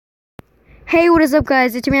Hey, what is up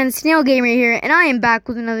guys, it's your man Snail Gamer here, and I am back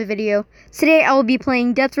with another video. Today I will be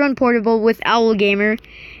playing Death Run Portable with Owl Gamer,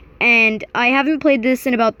 and I haven't played this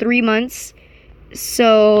in about 3 months,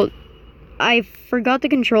 so I forgot the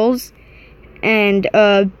controls, and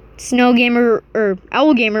Snail Gamer, or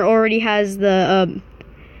Owl Gamer already has the,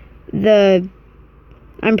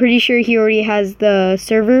 I'm pretty sure he already has the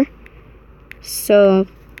server, so,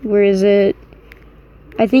 where is it?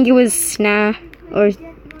 I think it was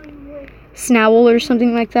Snowell or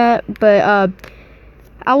something like that, but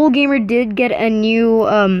Owl Gamer did get a new,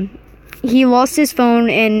 he lost his phone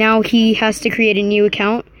and now he has to create a new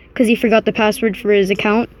account because he forgot the password for his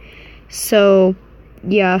account. So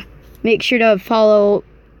yeah, make sure to follow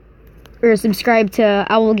or subscribe to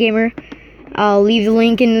Owl Gamer. I'll leave the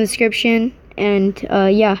link in the description, and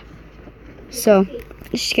yeah, so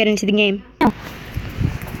let's just get into the game.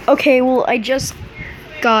 Okay, well, I just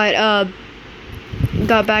got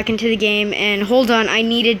back into the game, and hold on, I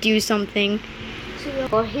need to do something.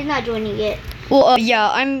 Well, he's not joining yet. Well,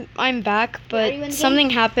 yeah, I'm back, but something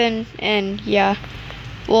happened, and yeah,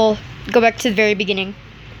 we'll go back to the very beginning.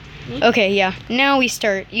 Okay, yeah, now we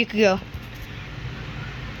start. You could go.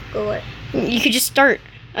 Go what? You could just start,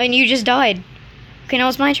 and you just died. Okay, now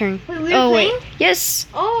it's my turn. Wait, we were playing? Wait, yes.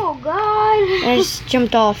 Oh God! I just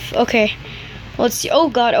jumped off. Okay, let's see. Oh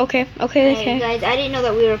God. Okay. Hey, guys, I didn't know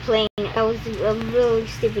that we were playing. That was really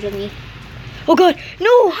stupid of me. Oh God,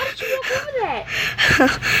 no! How did you walk over that?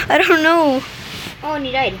 I don't know. Oh, and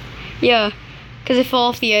you died. Yeah, because I fell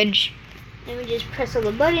off the edge. Let me just press all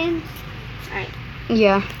the buttons. Alright.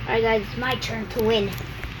 Yeah. Alright, guys, it's my turn to win.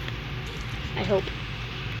 I hope.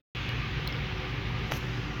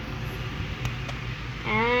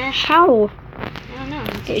 How? I don't know.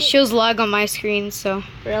 It shows lag on my screen, so.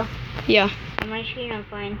 Real? Yeah. On my screen, I'm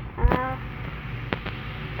fine.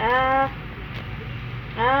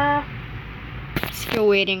 Still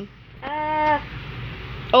waiting.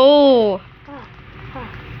 Oh!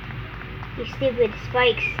 You stupid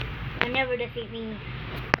spikes. You'll never defeat me.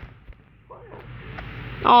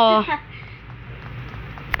 Oh.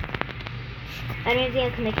 I don't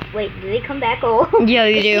think I can make. Wait, do they come back? Oh. Yeah,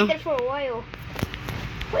 they do. There for a while.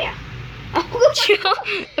 Where?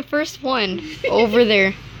 The first one. Over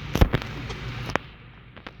there.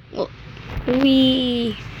 Well,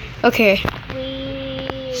 okay.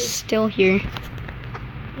 Still here.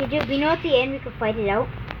 You know at the end we could fight it out?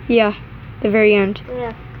 Yeah, the very end.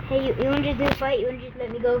 Yeah. Hey, you want to just do the fight? You want to just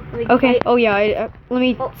let me go? Okay. Oh yeah. Let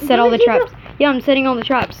me set all the traps. Yeah, I'm setting all the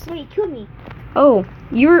traps. Wait, you killed me. Oh,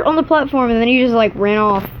 you were on the platform and then you just like ran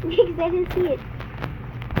off. Because I didn't see it.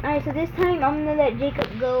 Alright, so this time I'm gonna let Jacob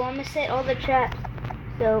go. I'm gonna set all the traps.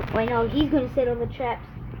 So, wait, no, he's gonna set all the traps.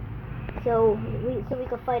 So we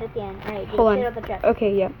can fight at the end. Alright, hold on. Set all the traps.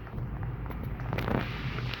 Okay, yeah.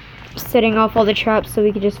 Setting off all the traps so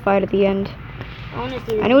we could just fight at the end. I wanna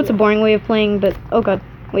see this. I know it's a boring way of playing, but oh God,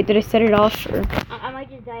 wait, did I set it off? Or? I might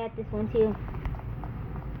just die at this one too.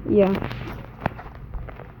 Yeah.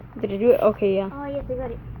 Did I do it? Okay, yeah. Oh yes, I got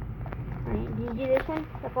it. Alright, did you do this one?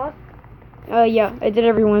 The false? Yeah, I did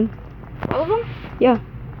everyone. All of them? Yeah.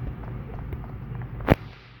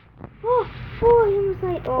 Oh, I almost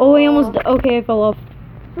died. Oh, I almost. Okay, I fell off.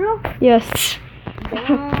 Bro? Yes.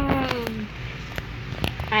 Damn.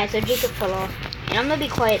 Alright, so Jacob fell off. And I'm gonna be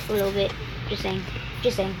quiet for a little bit. Just saying.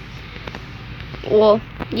 Well,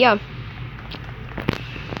 yeah.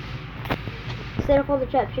 Set up all the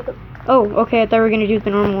traps, Jacob. Oh, okay, I thought we were gonna do it the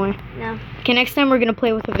normal way. No. Okay, next time we're gonna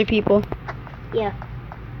play with other people. Yeah.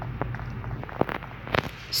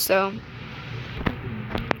 So,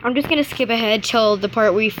 I'm just gonna skip ahead till the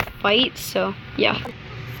part where we fight, so, yeah.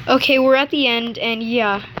 Okay, we're at the end, and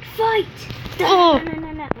yeah. Fight! Oh!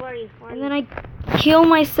 No. Worry. And then I kill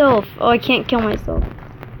myself. Oh, I can't kill myself.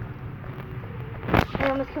 I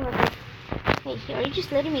almost killed myself. Hey, are you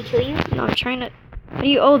just letting me kill you? No, I'm trying to. How do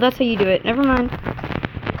you? Oh, that's how you do it. Never mind.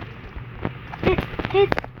 Hit.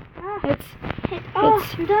 Oh,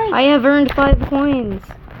 I'm dying. I have earned 5 coins.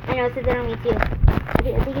 I know, it says that on me too.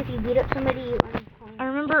 I think if you beat up somebody, you earn coins. I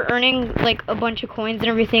remember earning like a bunch of coins and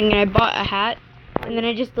everything, and I bought a hat, and then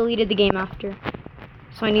I just deleted the game after.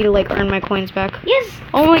 So I need to like earn my coins back. Yes!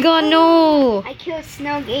 Oh my God, no! I killed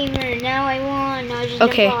Snow Gamer. Now I won. Now I just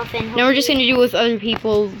okay. jump off and now we're just gonna do it with other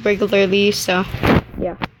people regularly. So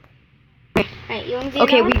yeah. Alright, you want to do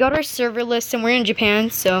okay, we got our server list and we're in Japan.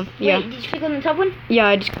 So yeah. Wait, did you click on the top one? Yeah,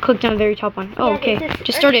 I just clicked on the very top one. Oh, Yeah, okay.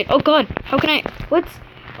 Just started. Oh God, how can I? What's?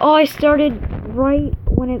 Oh, I started right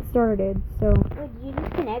when it started. So. Wait, did you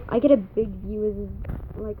disconnect? I get a big view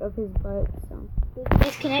of his butt. So.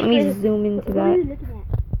 Disconnect. Let me zoom into What are you that. looking at?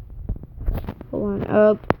 Hold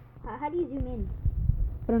on. How do you zoom in?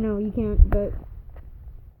 don't know, you can't, but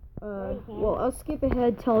well, I'll skip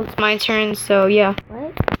ahead till it's my turn, so yeah.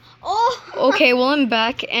 What? Oh! Okay, well, I'm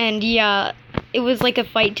back, and yeah, it was like a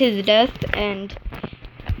fight to the death, and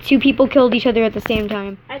 2 people killed each other at the same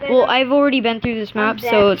time. Well, I've already been through this map,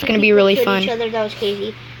 so it's gonna be really fun. Each other, that was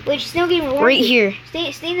crazy. Wait, Snow Gamer, right here.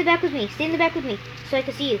 Stay in the back with me. Stay in the back with me, so I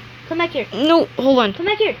can see you. Come back here. No, hold on. Come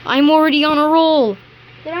back here. I'm already on a roll.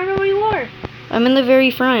 Then I don't know where you are. I'm in the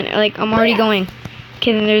very front. Like, I'm already going.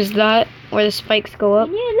 Okay, then there's that, where the spikes go up.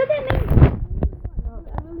 Yeah, look at me.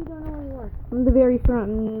 I really don't know where you are. I'm the very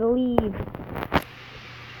front. I'm in the lead.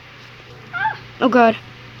 Oh, God.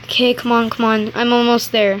 Okay, come on, come on. I'm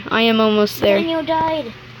almost there. I am almost there. Daniel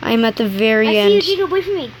died. I am at the very I end. see you, Jacob. Wait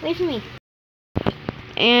for me. Wait for me.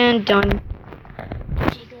 And done.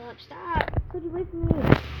 Jacob, stop. Could you wait for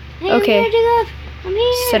me? Hey, Okay. I'm here, Jacob. I'm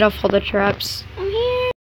here. Set off all the traps. I'm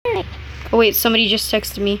here. Oh, wait, somebody just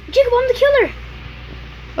texted me. Jacob, I'm the killer.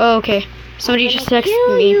 Oh, okay. Somebody just texted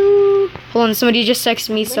kill me. You. Hold on, somebody just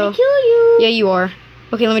texted me, I'm so. gonna kill you. Yeah, you are.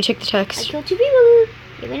 Okay, let me check the I text. killed 2 people.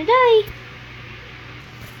 You're gonna die.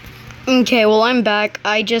 Okay, well, I'm back.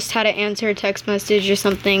 I just had to answer a text message or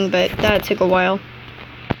something, but that took a while.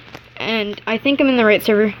 And I think I'm in the right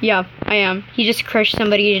server. Yeah, I am. He just crushed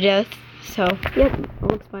somebody to death. So, yep, it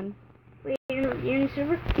looks fun. Wait, you're in the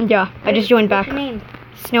server? Yeah, I just joined back. What's your name?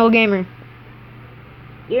 Snow Gamer.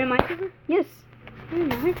 You're in my server? Yes. No, you're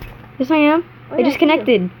not. Yes, I am. Oh, I yeah, just I see you.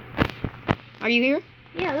 connected. Are you here?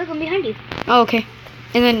 Yeah, look, I'm behind you. Oh, okay.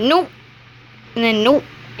 And then nope. And then nope.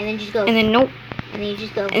 And then just go. And then nope. And then you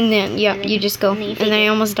just go. And then yeah, And then- you just go. and then you And take then I it.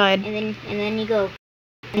 almost died. And then you go.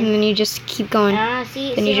 And then you just keep going. Ah,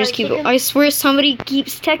 see. And see you how just I keep. kick him? I swear somebody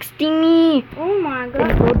keeps texting me. Oh my Then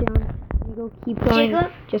god. go down. And go keep going.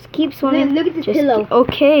 Jacob? Just keep swimming. Look at this just pillow.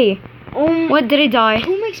 Okay. Oh. What did I die?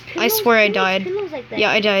 Who makes pillows? I swear I Who makes died. pillows like that?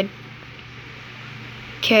 Yeah, I died.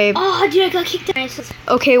 Okay. Oh, dude, I got kicked out.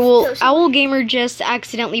 Okay. Well, So- Owl Gamer just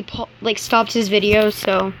accidentally stopped his video.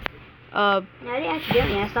 So. No, I didn't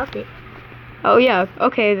accidentally. I stopped it. Oh yeah.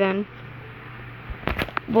 Okay then.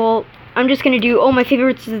 Well, I'm just gonna do. Oh, my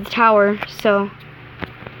favorite is the tower. So.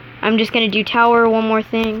 I'm just gonna do tower, one more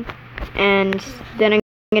thing, and then I'm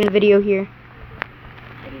gonna video here.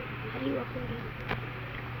 How do you upload it?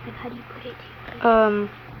 Like, how do you put it?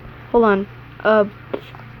 Hold on.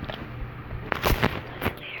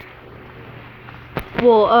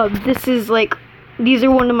 Well, this is like, these are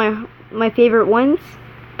one of my favorite ones,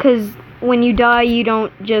 cause when you die, you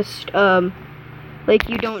don't just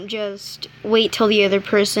you don't just wait till the other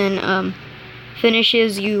person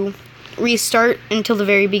finishes. You restart until the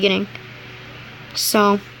very beginning.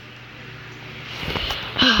 So,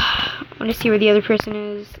 I want to see where the other person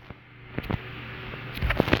is.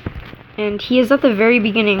 And he is at the very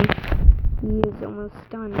beginning. He is almost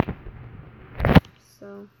done.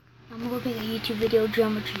 So, I'm gonna make a YouTube video,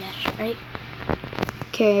 Geometry Dash, right?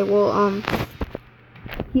 okay, well,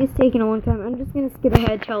 he is taking a long time. I'm just gonna skip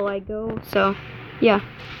ahead till I go, so, yeah.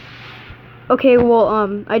 Okay, well,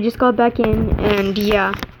 I just got back in, and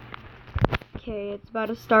yeah. Okay, it's about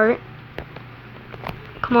to start.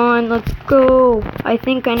 Come on, let's go. I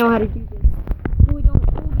think I know how to do this. No, I don't.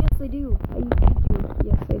 Oh, yes, I do. I used to.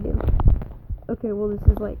 Yes, I do. Okay, well, this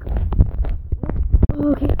is like...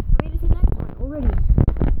 Oh, okay, I made it to the next one already.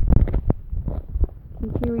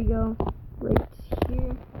 And here we go. Right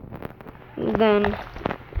here. And then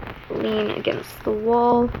lean against the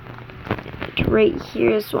wall. Right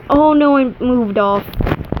here as well. Oh, no, I moved off.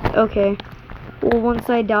 Okay. Well, once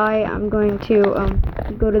I die, I'm going to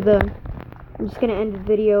go to the... I'm just gonna end the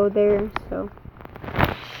video there, so...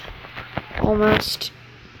 Almost.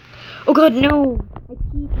 Oh god, no! I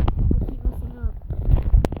keep messing up.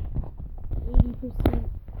 80%.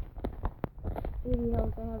 80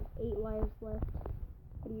 health, I have 8 lives left.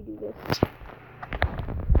 How do you do this?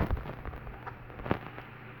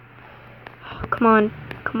 Oh, come on,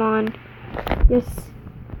 come on. Yes.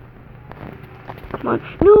 Come on.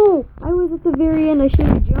 No! I was at the very end, I should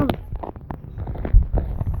have jumped.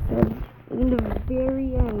 In the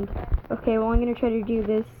very end. Okay, well, I'm gonna try to do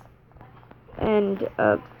this. And,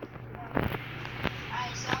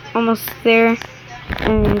 almost there.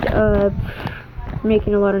 And,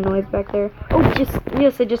 making a lot of noise back there. Oh,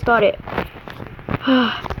 yes, I just got it.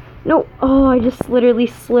 No, oh, I just literally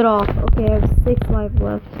slid off. Okay, I have 6 lives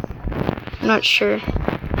left. I'm not sure.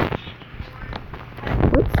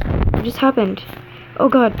 What just happened? Oh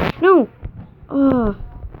god, no! Oh.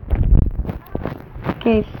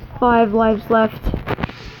 Okay, 5 lives left.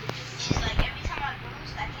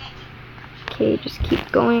 Okay, just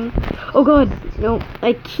keep going. Oh god, no,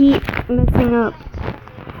 I keep messing up.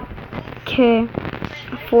 Okay,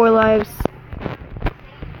 4 lives.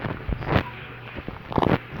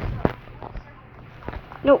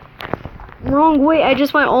 Wrong way. I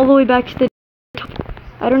just went all the way back to the top.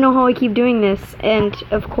 I don't know how I keep doing this. And,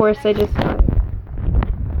 of course, I just died.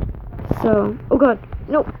 So, oh god.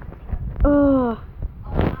 Nope. Oh,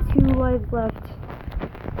 2 lives left.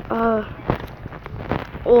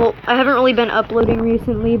 Well, I haven't really been uploading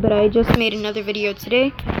recently, but I just made another video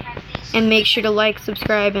today. And make sure to like,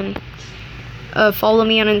 subscribe, and follow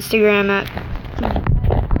me on Instagram at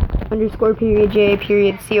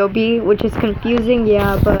 _J_COB, which is confusing,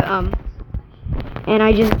 yeah, but, and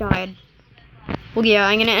I just died. Well, yeah,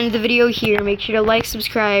 I'm gonna end the video here. Make sure to like,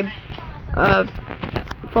 subscribe,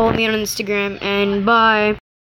 follow me on Instagram, and bye.